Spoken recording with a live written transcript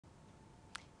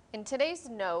In today's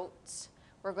notes,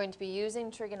 we're going to be using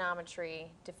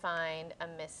trigonometry to find a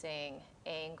missing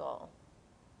angle.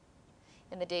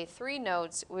 In the day 3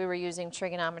 notes, we were using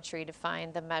trigonometry to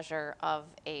find the measure of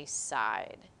a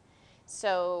side.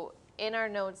 So in our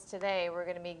notes today, we're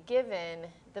going to be given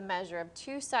the measure of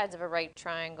 2 sides of a right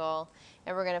triangle,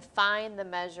 and we're going to find the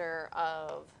measure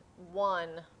of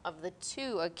one of the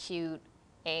 2 acute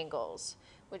angles,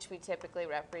 which we typically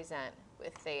represent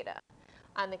with theta.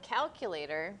 On the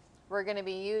calculator, we're going to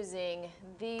be using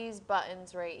these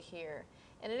buttons right here.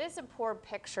 And it is a poor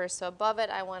picture, so above it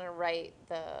I want to write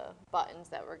the buttons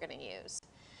that we're going to use.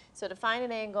 So to find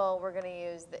an angle, we're going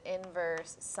to use the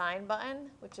inverse sine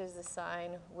button, which is the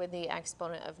sign with the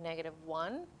exponent of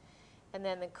 -1. And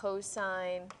then the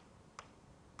cosine,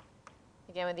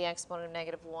 again with the exponent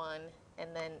of -1.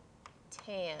 And then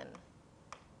tan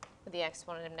with the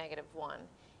exponent of -1.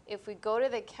 If we go to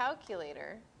the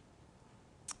calculator,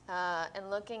 and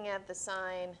looking at the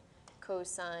sine,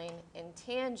 cosine, and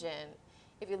tangent,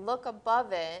 if you look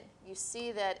above it, you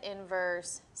see that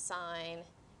inverse sine,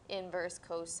 inverse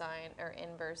cosine, or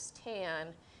inverse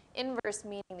tan. Inverse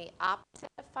meaning the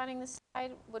opposite of finding the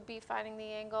side would be finding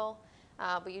the angle,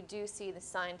 but you do see the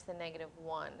sine to the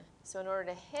 -1. So in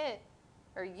order to hit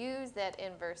or use that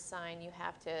inverse sine, you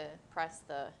have to press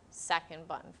the second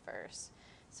button first.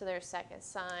 So there's second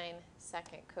sine,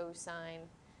 second cosine,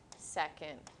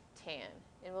 second tan,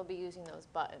 and we'll be using those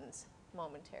buttons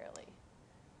momentarily.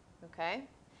 Okay,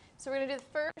 so we're going to do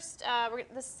the first,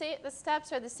 the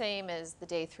steps are the same as the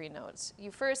day 3 notes.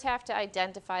 You first have to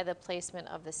identify the placement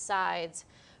of the sides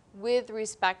with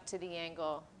respect to the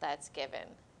angle that's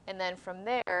given, and then from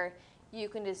there you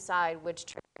can decide which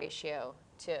trig ratio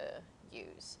to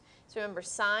use. So remember,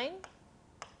 sine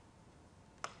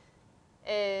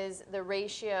is the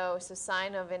ratio, so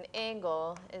sine of an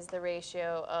angle is the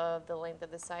ratio of the length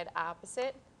of the side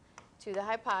opposite to the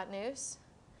hypotenuse.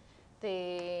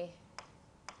 The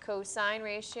cosine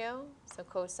ratio, so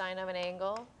cosine of an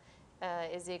angle,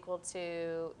 is equal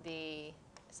to the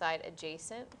side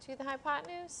adjacent to the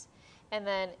hypotenuse. And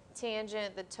then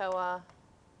tangent, the TOA,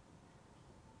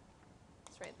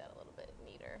 let's write that a little bit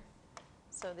neater.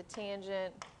 So the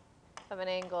tangent of an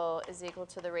angle is equal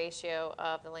to the ratio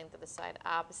of the length of the side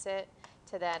opposite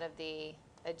to that of the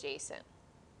adjacent.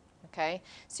 Okay,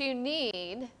 so you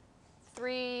need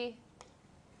we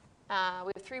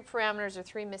have 3 parameters or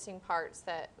 3 missing parts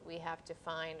that we have to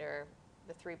find, or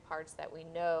the 3 parts that we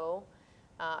know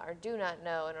or do not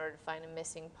know in order to find a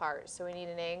missing part. So we need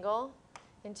an angle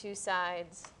and 2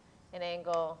 sides, an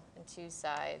angle and 2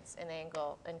 sides, an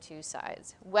angle and 2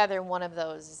 sides, whether one of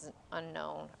those is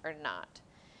unknown or not.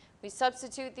 We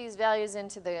substitute these values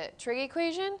into the trig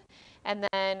equation, and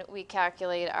then we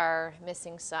calculate our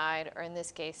missing side, or in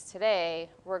this case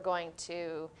today, we're going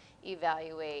to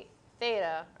evaluate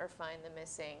theta, or find the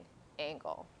missing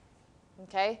angle.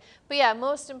 Okay? But yeah,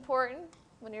 most important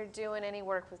when you're doing any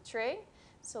work with trig,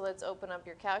 so let's open up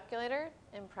your calculator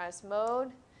and press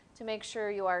mode to make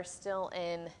sure you are still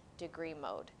in degree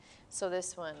mode. So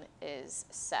this one is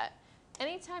set.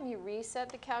 Anytime you reset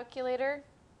the calculator,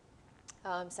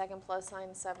 second plus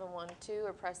sign 712,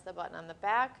 or press the button on the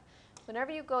back. Whenever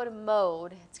you go to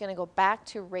mode, it's going to go back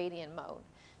to radian mode.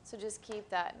 So just keep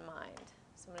that in mind.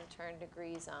 So I'm going to turn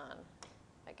degrees on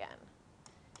again.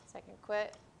 Second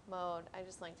quit mode. I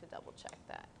just like to double check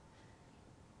that.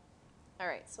 All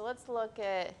right, so let's look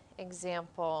at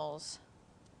examples,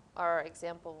 or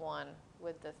example 1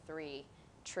 with the 3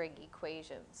 trig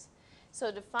equations.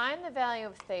 So to find the value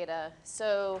of theta,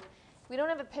 so we don't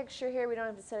have a picture here, we don't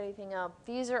have to set anything up.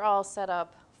 These are all set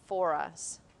up for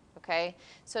us, okay?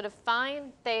 So to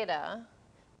find theta,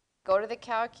 go to the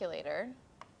calculator.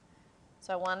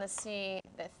 So I want to see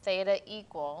that theta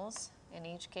equals, in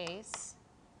each case,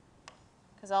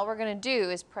 because all we're going to do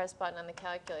is press button on the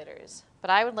calculators. But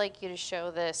I would like you to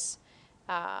show this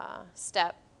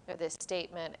step, or this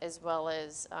statement, as well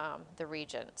as the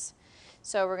regions.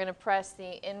 So we're going to press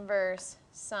the inverse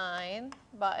sine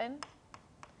button,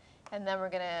 and then we're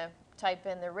going to type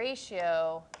in the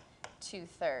ratio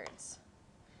 2/3.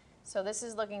 So this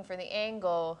is looking for the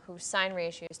angle whose sine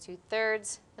ratio is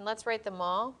 2/3. And let's write them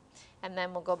all, and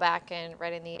then we'll go back and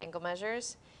write in the angle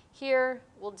measures. Here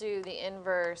we'll do the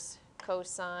inverse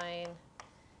cosine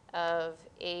of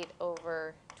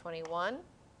 8/21,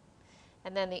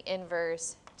 and then the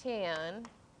inverse tan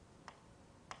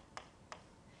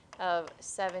of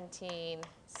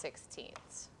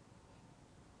 17/16.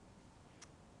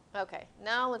 Okay,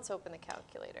 now let's open the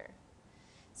calculator.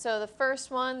 So the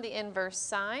first one, the inverse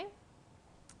sine.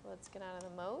 Let's get out of the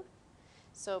mode.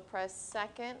 So press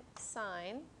second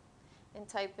sine, and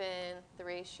type in the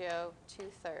ratio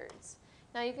 2/3.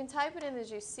 Now you can type it in as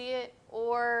you see it,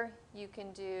 or you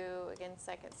can do, again,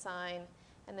 second sign,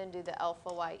 and then do the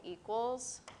alpha y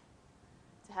equals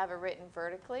to have it written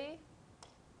vertically.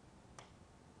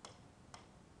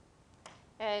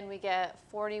 And we get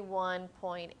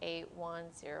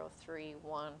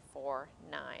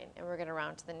 41.8103149, and we're going to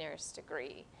round to the nearest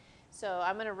degree. So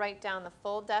I'm going to write down the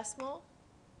full decimal.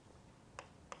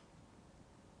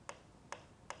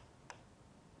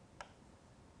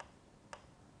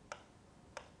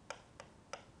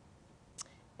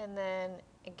 And then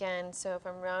again, so if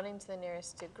I'm rounding to the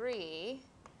nearest degree,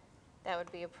 that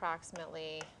would be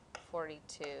approximately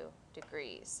 42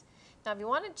 degrees. Now if you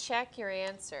want to check your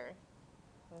answer,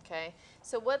 okay,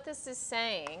 so what this is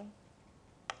saying,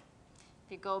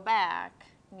 if you go back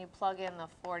and you plug in the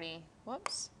 40,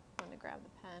 whoops, I'm going to grab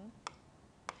the pen.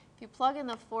 If you plug in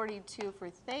the 42 for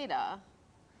theta,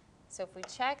 so if we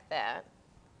check that,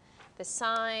 the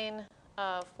sine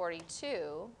of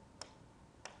 42,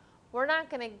 we're not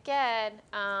going to get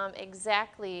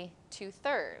exactly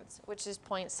 2/3, which is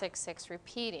 0.66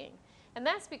 repeating. And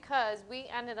that's because we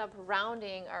ended up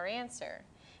rounding our answer.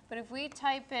 But if we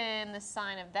type in the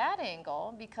sine of that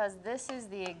angle, because this is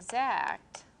the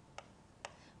exact,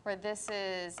 where this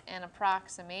is an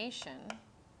approximation,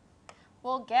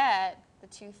 we'll get the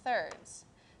 2/3.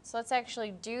 So let's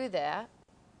actually do that.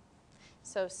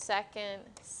 So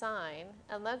second sine,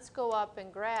 and let's go up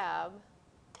and grab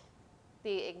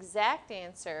the exact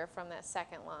answer from that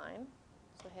second line.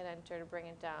 So hit enter to bring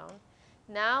it down.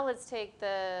 Now let's take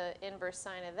the inverse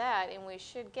sine of that, and we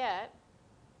should get,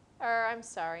 or I'm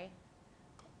sorry,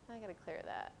 I gotta clear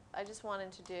that. I just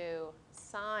wanted to do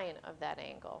sine of that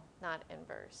angle, not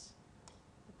inverse. I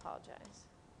apologize.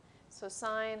 So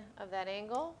sine of that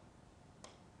angle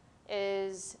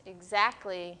is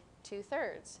exactly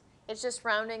 2/3. It's just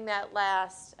rounding that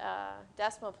last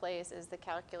decimal place, as the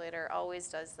calculator always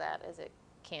does that, as it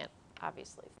can't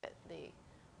obviously fit the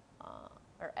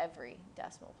or every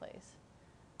decimal place.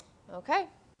 Okay,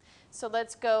 so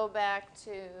let's go back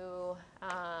to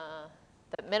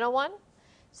the middle one.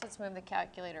 So let's move the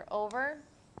calculator over.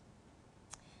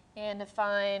 And to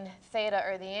find theta,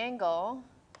 or the angle,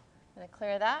 I'm going to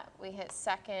clear that. We hit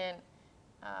second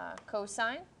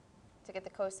cosine to get the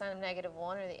cosine of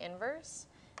 -1, or the inverse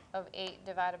of 8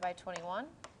 divided by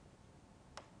 21.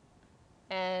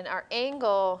 And our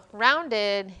angle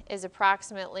rounded is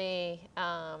approximately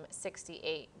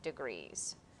 68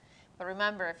 degrees. But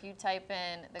remember, if you type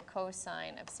in the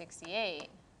cosine of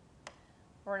 68,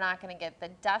 we're not going to get the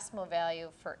decimal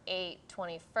value for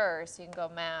 8/21. So you can go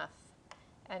math,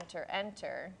 enter,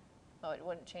 enter. Oh, it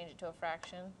wouldn't change it to a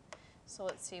fraction. So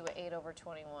let's see what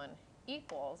 8/21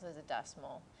 equals as a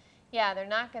decimal. Yeah, they're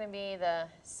not going to be the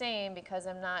same because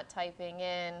I'm not typing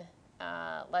in,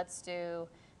 let's do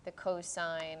the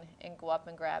cosine and go up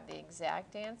and grab the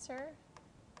exact answer.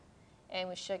 And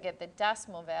we should get the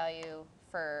decimal value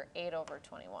for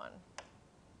 8/21.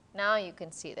 Now you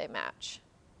can see they match,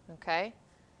 okay?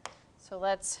 So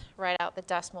let's write out the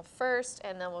decimal first,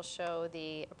 and then we'll show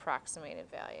the approximated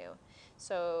value.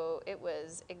 So it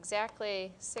was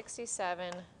exactly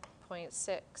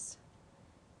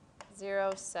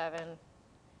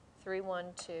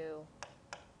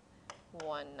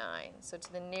 67.6073119. So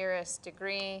to the nearest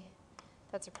degree,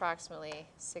 that's approximately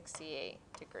 68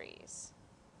 degrees.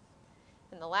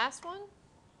 And the last one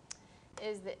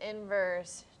is the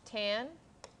inverse tan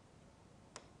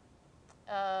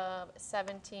of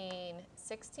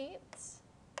 17/16.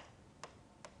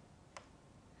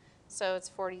 So it's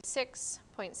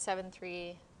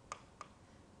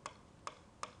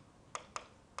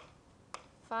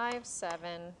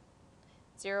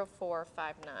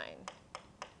 46.73570459.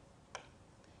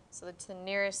 So to the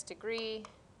nearest degree,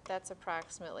 that's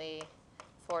approximately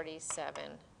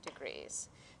 47 degrees.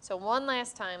 So one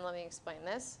last time, let me explain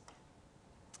this.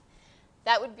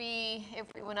 That would be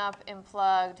if we went up and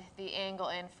plugged the angle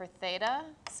in for theta.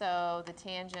 So the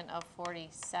tangent of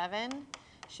 47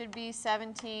 should be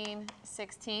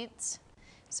 17/16.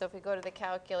 So if we go to the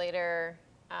calculator,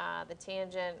 the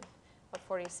tangent of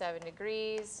 47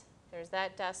 degrees, there's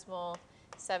that decimal.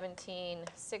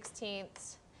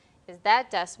 17/16 is that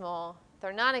decimal.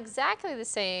 They're not exactly the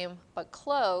same, but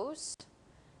close.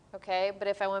 Okay, but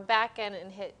if I went back in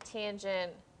and hit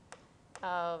tangent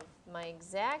of my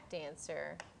exact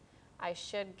answer, I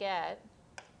should get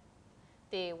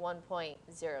the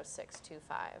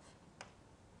 1.0625.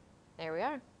 There we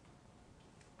are.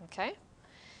 Okay.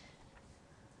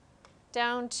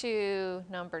 Down to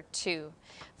number 2.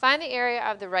 Find the area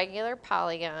of the regular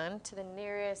polygon to the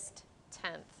nearest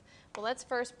tenth. Well, let's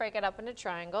first break it up into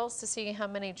triangles to see how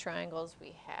many triangles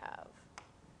we have.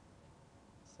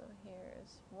 So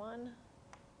here's 1, 2,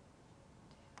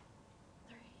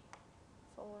 3,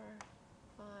 4,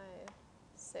 5,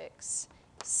 6,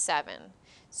 7.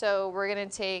 So we're going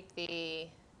to take to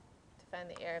find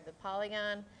the area of the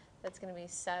polygon, that's going to be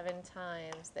 7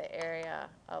 times the area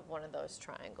of one of those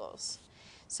triangles.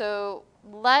 So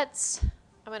I'm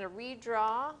going to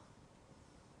redraw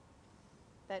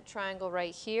that triangle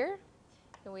right here.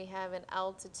 And we have an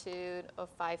altitude of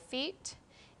 5 feet.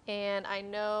 And I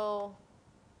know,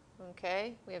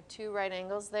 okay, we have 2 right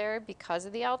angles there because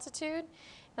of the altitude.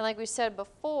 And like we said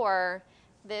before,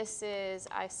 this is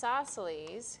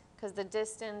isosceles because the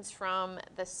distance from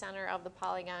the center of the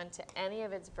polygon to any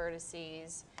of its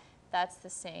vertices, that's the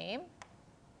same.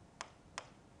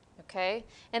 Okay,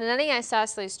 and in any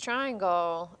isosceles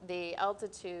triangle, the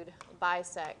altitude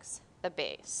bisects the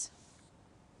base.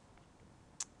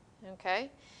 Okay,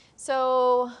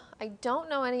 so I don't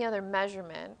know any other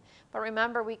measurement, but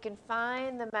remember we can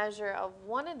find the measure of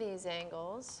one of these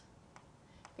angles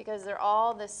because they're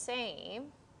all the same.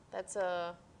 That's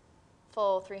a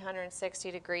full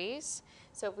 360 degrees.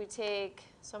 So if we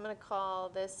so I'm going to call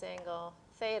this angle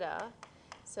theta.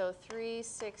 So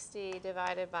 360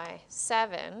 divided by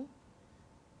 7,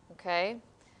 okay?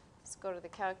 Let's go to the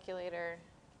calculator.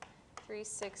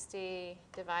 360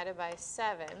 divided by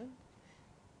 7,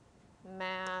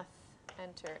 math,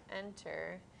 enter,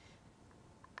 enter.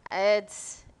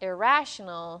 It's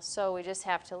irrational, so we just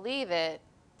have to leave it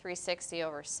 360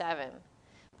 over 7.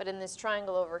 But in this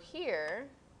triangle over here,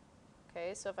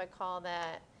 okay, so if I call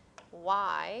that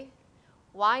y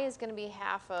is going to be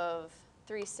half of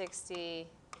 360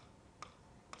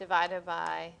 divided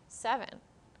by 7.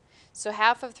 So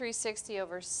half of 360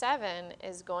 over 7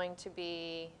 is going to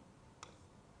be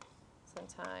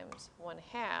sometimes 1/2.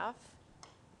 You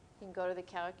can go to the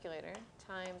calculator,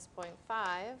 times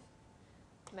 0.5,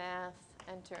 math,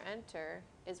 enter, enter,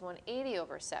 is 180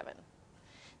 over 7.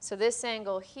 So this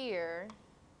angle here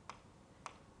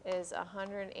is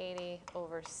 180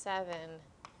 over 7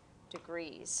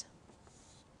 degrees.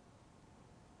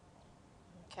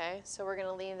 Okay, so we're going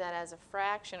to leave that as a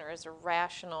fraction or as a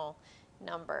rational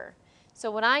number.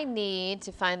 So what I need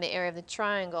to find the area of the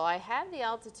triangle, I have the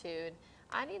altitude,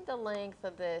 I need the length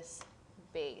of this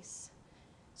base.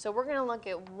 So we're going to look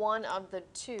at one of the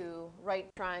 2 right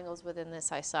triangles within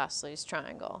this isosceles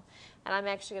triangle. And I'm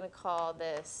actually going to call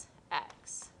this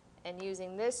x. And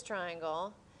using this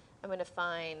triangle, I'm going to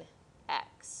find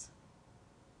x.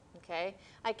 Okay?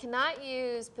 I cannot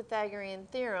use Pythagorean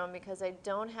theorem because I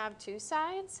don't have 2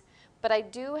 sides, but I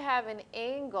do have an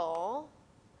angle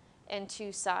and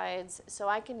 2 sides, so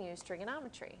I can use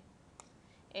trigonometry.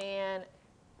 And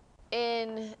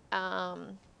if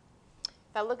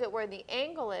I look at where the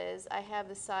angle is, I have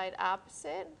the side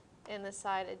opposite and the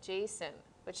side adjacent,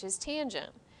 which is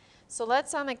tangent. So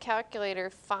let's, on the calculator,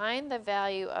 find the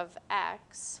value of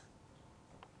x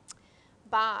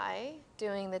by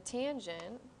doing the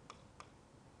tangent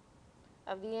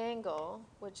of the angle,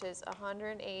 which is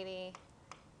 180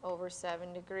 over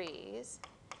 7 degrees,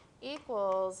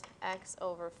 equals x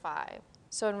over 5.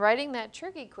 So in writing that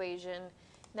trig equation,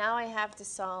 now I have to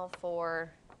solve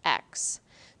for x.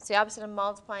 So the opposite of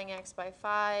multiplying x by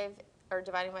 5, or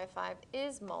dividing by 5,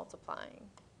 is multiplying.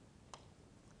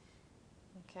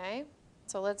 Okay,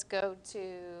 so let's go to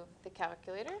the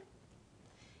calculator.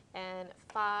 And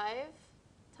 5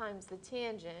 times the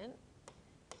tangent,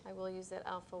 I will use that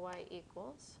alpha y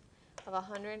equals, of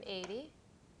 180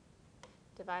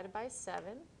 divided by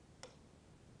 7.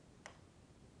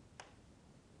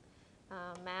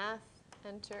 Math,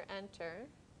 enter, enter.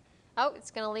 Oh,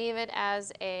 it's going to leave it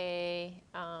as a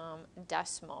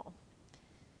decimal.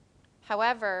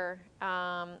 However,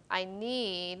 I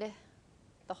need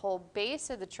the whole base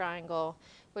of the triangle,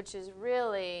 which is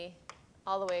really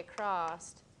all the way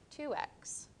across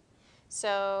 2x.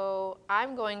 So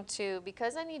I'm going to,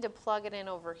 because I need to plug it in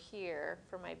over here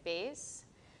for my base,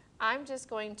 I'm just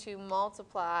going to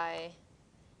multiply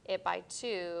it by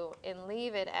 2 and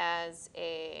leave it as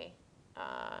a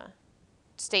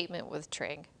statement with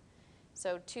trig.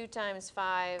 So 2 times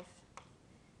 5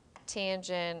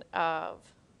 tangent of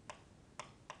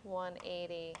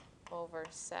 180 over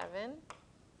 7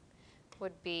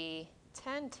 would be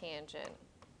 10 tangent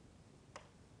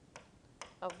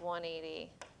of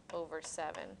 180 over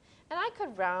 7. And I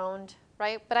could round,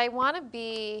 right? But I want to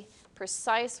be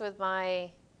precise with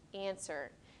my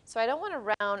answer. So I don't want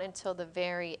to round until the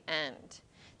very end.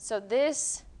 So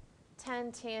this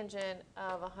 10 tangent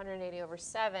of 180 over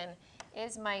 7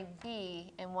 is my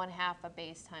b in 1/2 of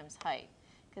base times height.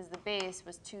 because the base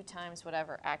was 2 times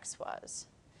whatever x was.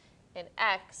 And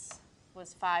x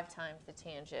was 5 times the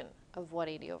tangent of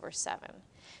 180 over 7.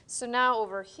 So now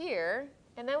over here,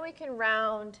 and then we can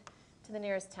round to the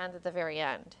nearest tenth at the very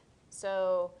end.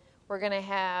 So we're going to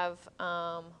have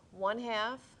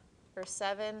 1/2, or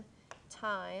 7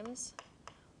 times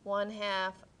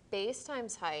 1/2 base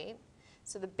times height.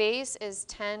 So the base is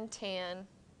 10 tan.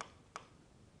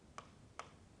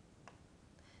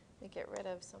 Let me get rid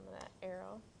of some of that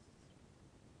arrow.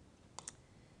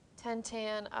 10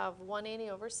 tan of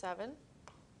 180 over 7.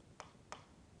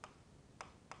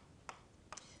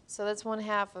 So that's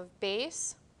 1/2 of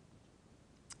base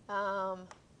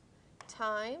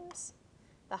times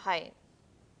the height.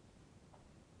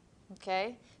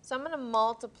 Okay, so I'm going to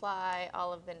multiply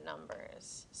all of the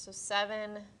numbers. So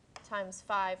 7 times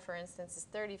 5, for instance, is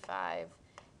 35,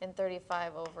 and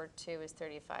 35 over 2 is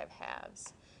 35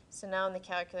 halves. So now in the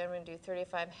calculator, I'm going to do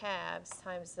 35 halves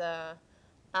times the,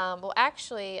 well,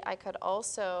 actually, I could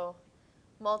also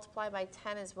multiply by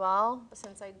 10 as well, but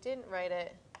since I didn't write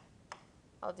it,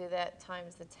 I'll do that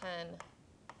times the 10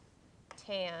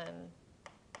 tan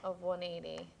of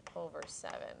 180 over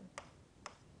 7.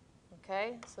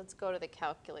 Okay, so let's go to the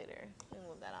calculator and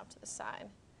move that off to the side.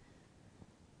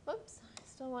 Whoops, I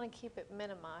still want to keep it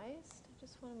minimized. I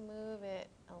just want to move it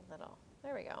a little.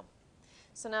 There we go.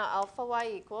 So now alpha y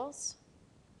equals,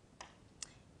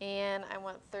 and I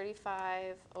want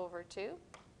 35 over 2.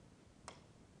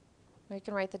 Or you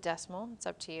can write the decimal, it's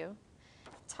up to you,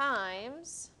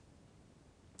 times,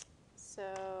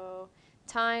 so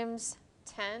times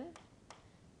 10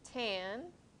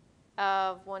 tan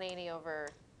of 180 over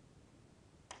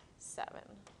 7.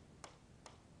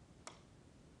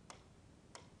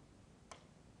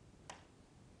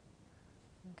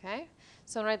 Okay,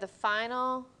 so I'm going to write the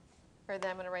final, or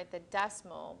then I'm going to write the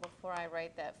decimal before I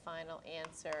write that final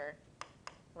answer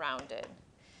rounded.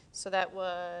 So that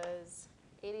was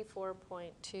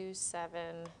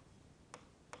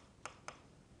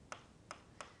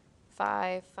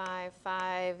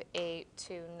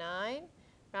 84.275555829.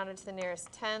 Rounded to the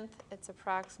nearest tenth, it's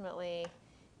approximately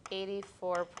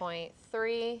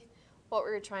 84.3. What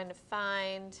we were trying to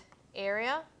find,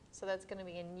 area, so that's going to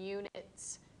be in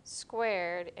units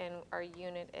squared, and our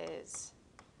unit is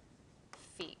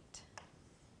feet.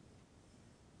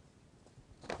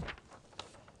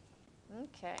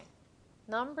 Okay,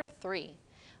 number 3.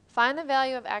 Find the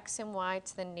value of x and y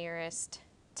to the nearest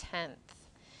tenth.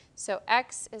 So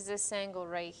x is this angle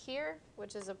right here,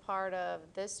 which is a part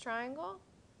of this triangle.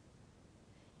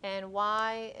 And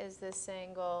y is this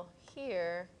angle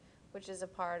here, which is a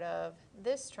part of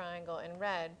this triangle in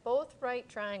red. Both right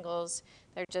triangles,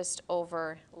 they're just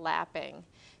overlapping.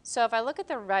 So if I look at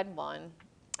the red one,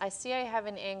 I see I have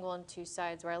an angle on 2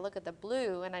 sides, where I look at the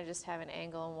blue and I just have an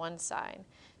angle on 1 side.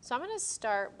 So I'm going to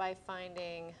start by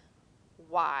finding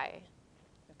y.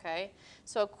 Okay?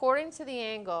 So according to the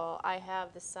angle, I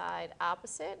have the side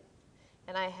opposite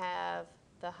and I have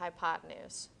the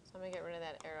hypotenuse. So I'm going to get rid of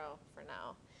that arrow for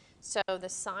now. So the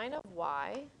sine of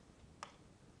y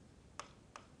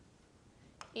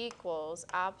equals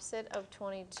opposite of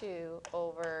 22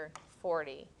 over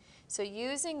 40. So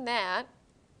using that,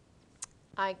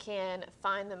 I can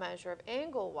find the measure of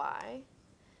angle y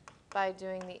by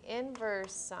doing the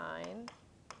inverse sine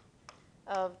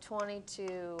of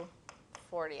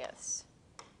 22/40.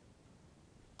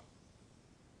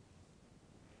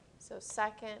 So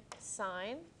second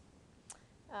sine,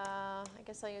 I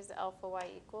guess I'll use the alpha y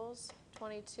equals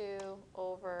 22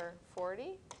 over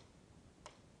 40.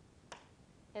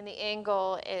 And the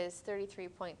angle is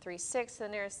 33.36. The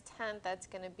nearest tenth, that's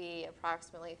going to be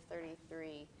approximately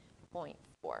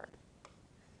 33.4.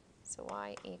 So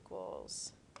y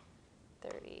equals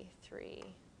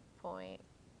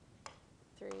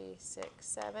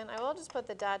 33.367. I will just put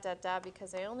the dot, dot, dot,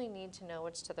 because I only need to know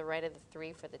which to the right of the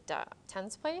 3 for the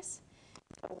tens place.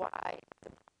 So y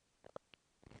is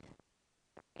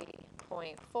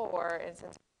 3.4, and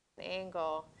since it's an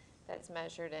angle, that's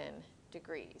measured in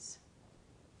degrees.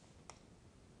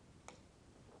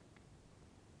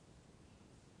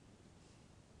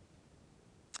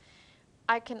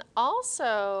 I can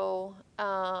also,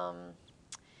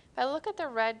 if I look at the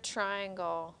red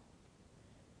triangle,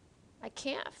 I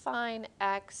can't find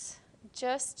x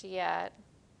just yet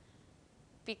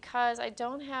because I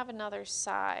don't have another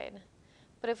side.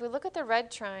 But if we look at the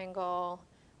red triangle,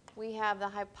 we have the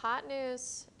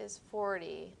hypotenuse is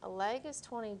 40, a leg is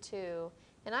 22,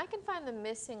 and I can find the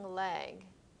missing leg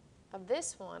of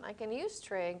this one. I can use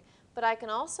trig, but I can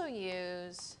also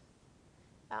use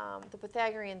the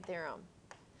Pythagorean theorem.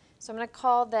 So I'm going to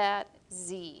call that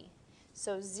z.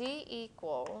 So z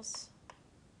equals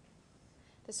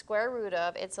the square root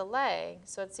of, it's a leg,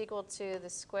 so it's equal to the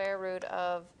square root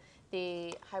of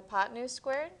the hypotenuse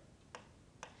squared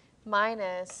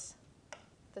minus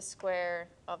the square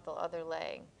of the other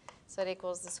leg. So that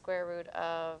equals the square root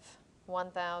of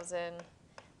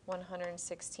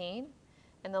 1,116.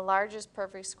 And the largest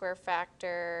perfect square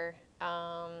factor,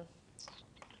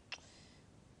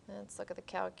 let's look at the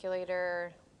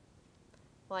calculator.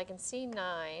 Well, I can see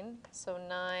 9, so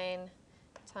 9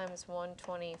 times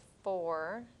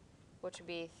 124, which would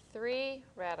be 3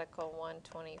 radical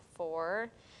 124.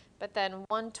 But then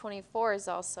 124 is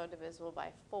also divisible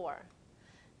by 4.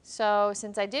 So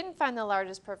since I didn't find the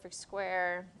largest perfect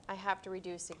square, I have to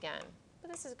reduce again.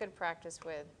 But this is good practice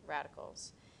with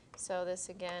radicals. So this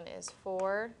again is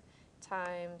 4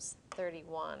 times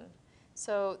 31.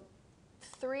 So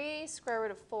 3 square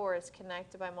root of 4 is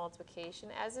connected by multiplication,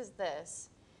 as is this.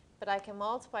 But I can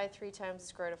multiply 3 times the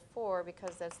square root of 4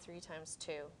 because that's 3 times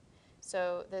 2.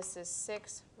 So this is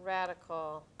 6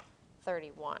 radical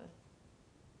 31.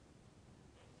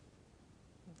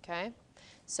 Okay?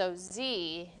 So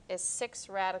z is 6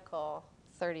 radical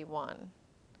 31.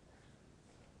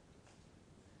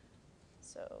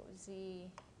 So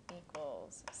z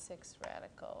equals 6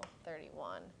 radical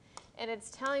 31. And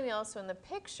it's telling me also in the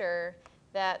picture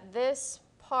that this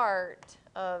part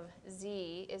of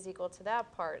z is equal to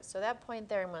that part. So that point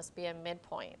there must be a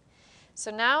midpoint. So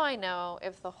now I know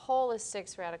if the whole is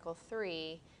 6 radical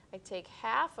 3, I take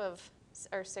half of,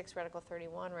 or 6 radical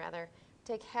 31 rather,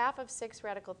 take half of 6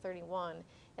 radical 31,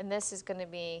 and this is going to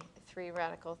be 3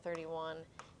 radical 31,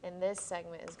 and this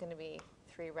segment is going to be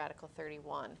 3 radical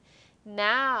 31.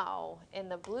 Now, in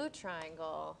the blue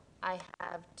triangle, I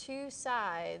have 2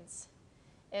 sides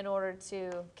in order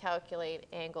to calculate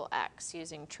angle x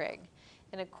using trig.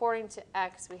 And according to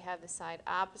x, we have the side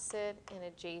opposite and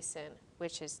adjacent,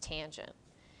 which is tangent.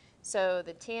 So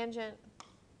the tangent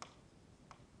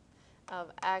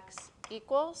of x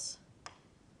equals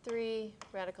 3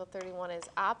 radical 31 is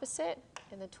opposite,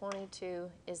 and the 22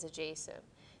 is adjacent.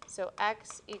 So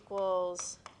x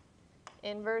equals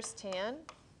inverse tan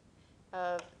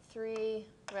of 3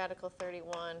 radical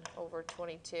 31 over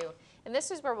 22. And this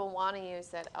is where we'll want to use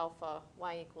that alpha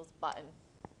y equals button.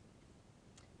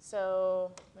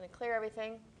 So I'm going to clear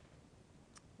everything.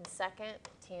 And second,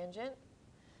 tangent,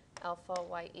 alpha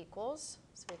y equals,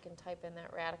 so we can type in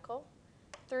that radical,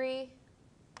 3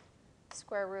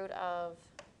 square root of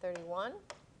 31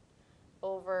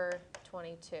 over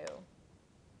 22.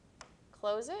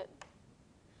 Close it,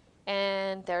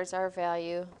 and there's our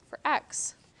value for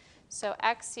x. So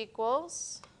x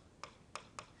equals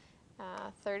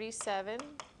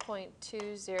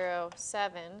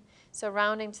 37.207. So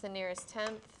rounding to the nearest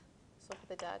tenth, so put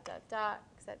the dot, dot, dot,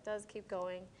 because that does keep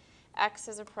going. X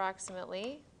is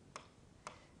approximately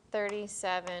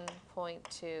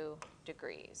 37.2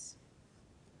 degrees.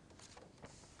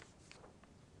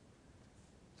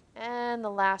 And the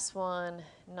last one,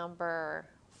 number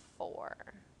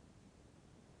 4.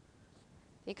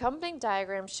 The accompanying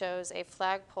diagram shows a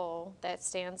flagpole that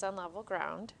stands on level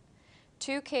ground.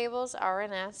 2 cables R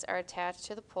and S are attached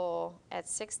to the pole at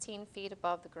 16 feet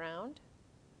above the ground.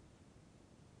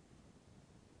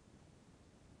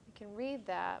 You can read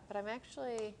that, but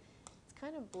it's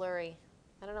kind of blurry.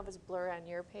 I don't know if it's blurry on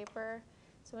your paper.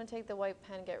 So I'm going to take the white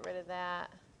pen, get rid of that,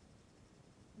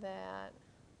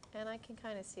 and I can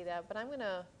kind of see that, but I'm going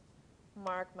to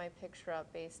mark my picture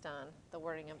up based on the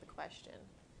wording of the question.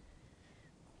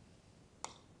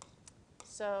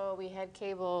 So we had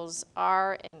cables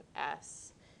R and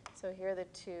S. So here are the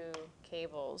 2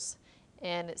 cables.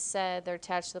 And it said they're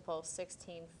attached to the pole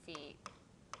 16 feet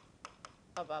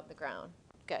above the ground.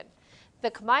 Good.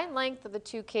 The combined length of the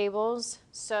 2 cables,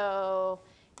 so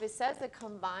if it says the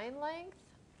combined length,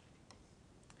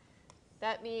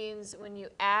 that means when you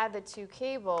add the 2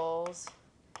 cables,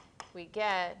 we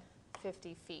get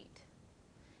 50 feet.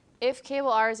 If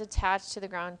cable R is attached to the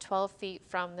ground 12 feet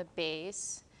from the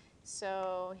base,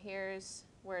 so here's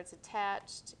where it's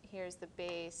attached, here's the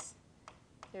base,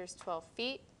 here's 12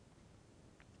 feet.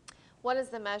 What is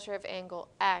the measure of angle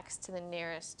x to the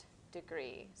nearest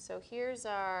degree? So here's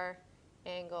our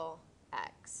angle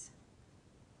x.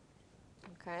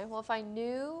 Okay, well if I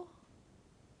knew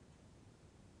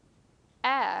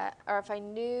if I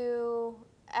knew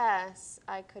s,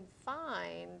 I could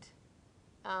find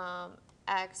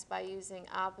x by using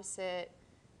opposite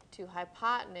to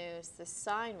hypotenuse, the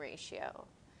sine ratio.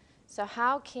 So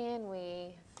how can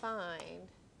we find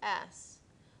s?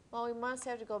 Well, we must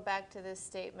have to go back to this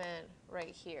statement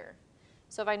right here.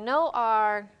 So if I know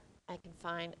r, I can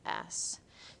find s.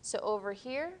 So over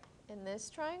here in this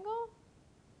triangle,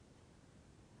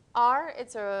 R,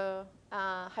 it's a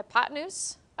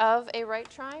hypotenuse of a right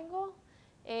triangle.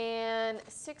 And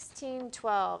 16,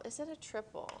 12, is it a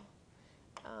triple?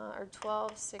 Or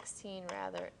 12, 16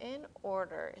 rather, in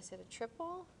order. Is it a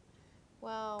triple?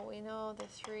 Well, we know the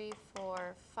 3,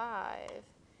 4, 5.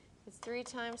 It's 3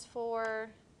 times 4,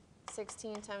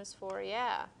 16 times 4,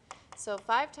 yeah. So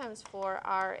 5 times 4,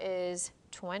 R is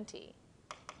 20.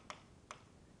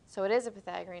 So it is a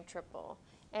Pythagorean triple.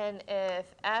 And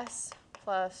if S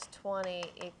plus 20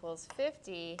 equals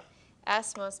 50,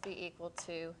 S must be equal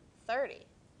to 30.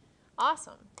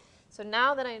 Awesome. So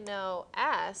now that I know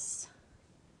S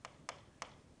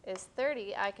is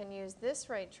 30, I can use this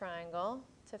right triangle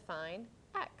to find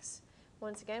X.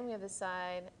 Once again, we have the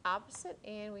side opposite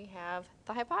and we have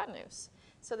the hypotenuse.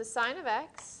 So the sine of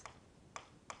X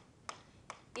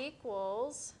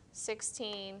equals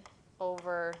 16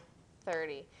 over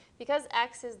 30. Because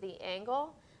X is the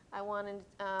angle, I want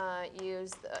to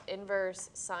use the inverse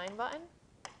sine button.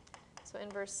 So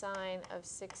inverse sine of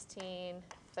 16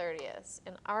 30ths.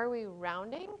 And are we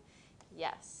rounding?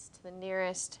 Yes, to the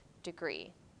nearest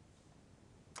degree.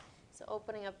 So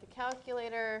opening up the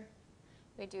calculator,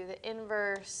 we do the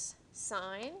inverse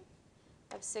sine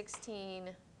of 16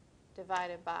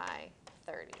 divided by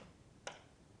 30.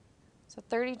 So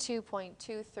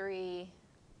 32.23,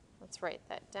 let's write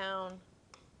that down.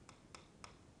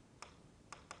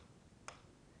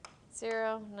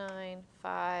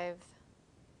 0.95264.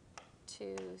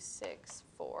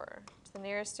 To the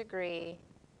nearest degree,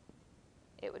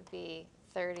 it would be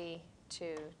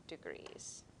 32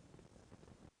 degrees.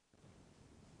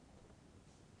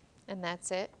 And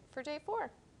that's it for day 4.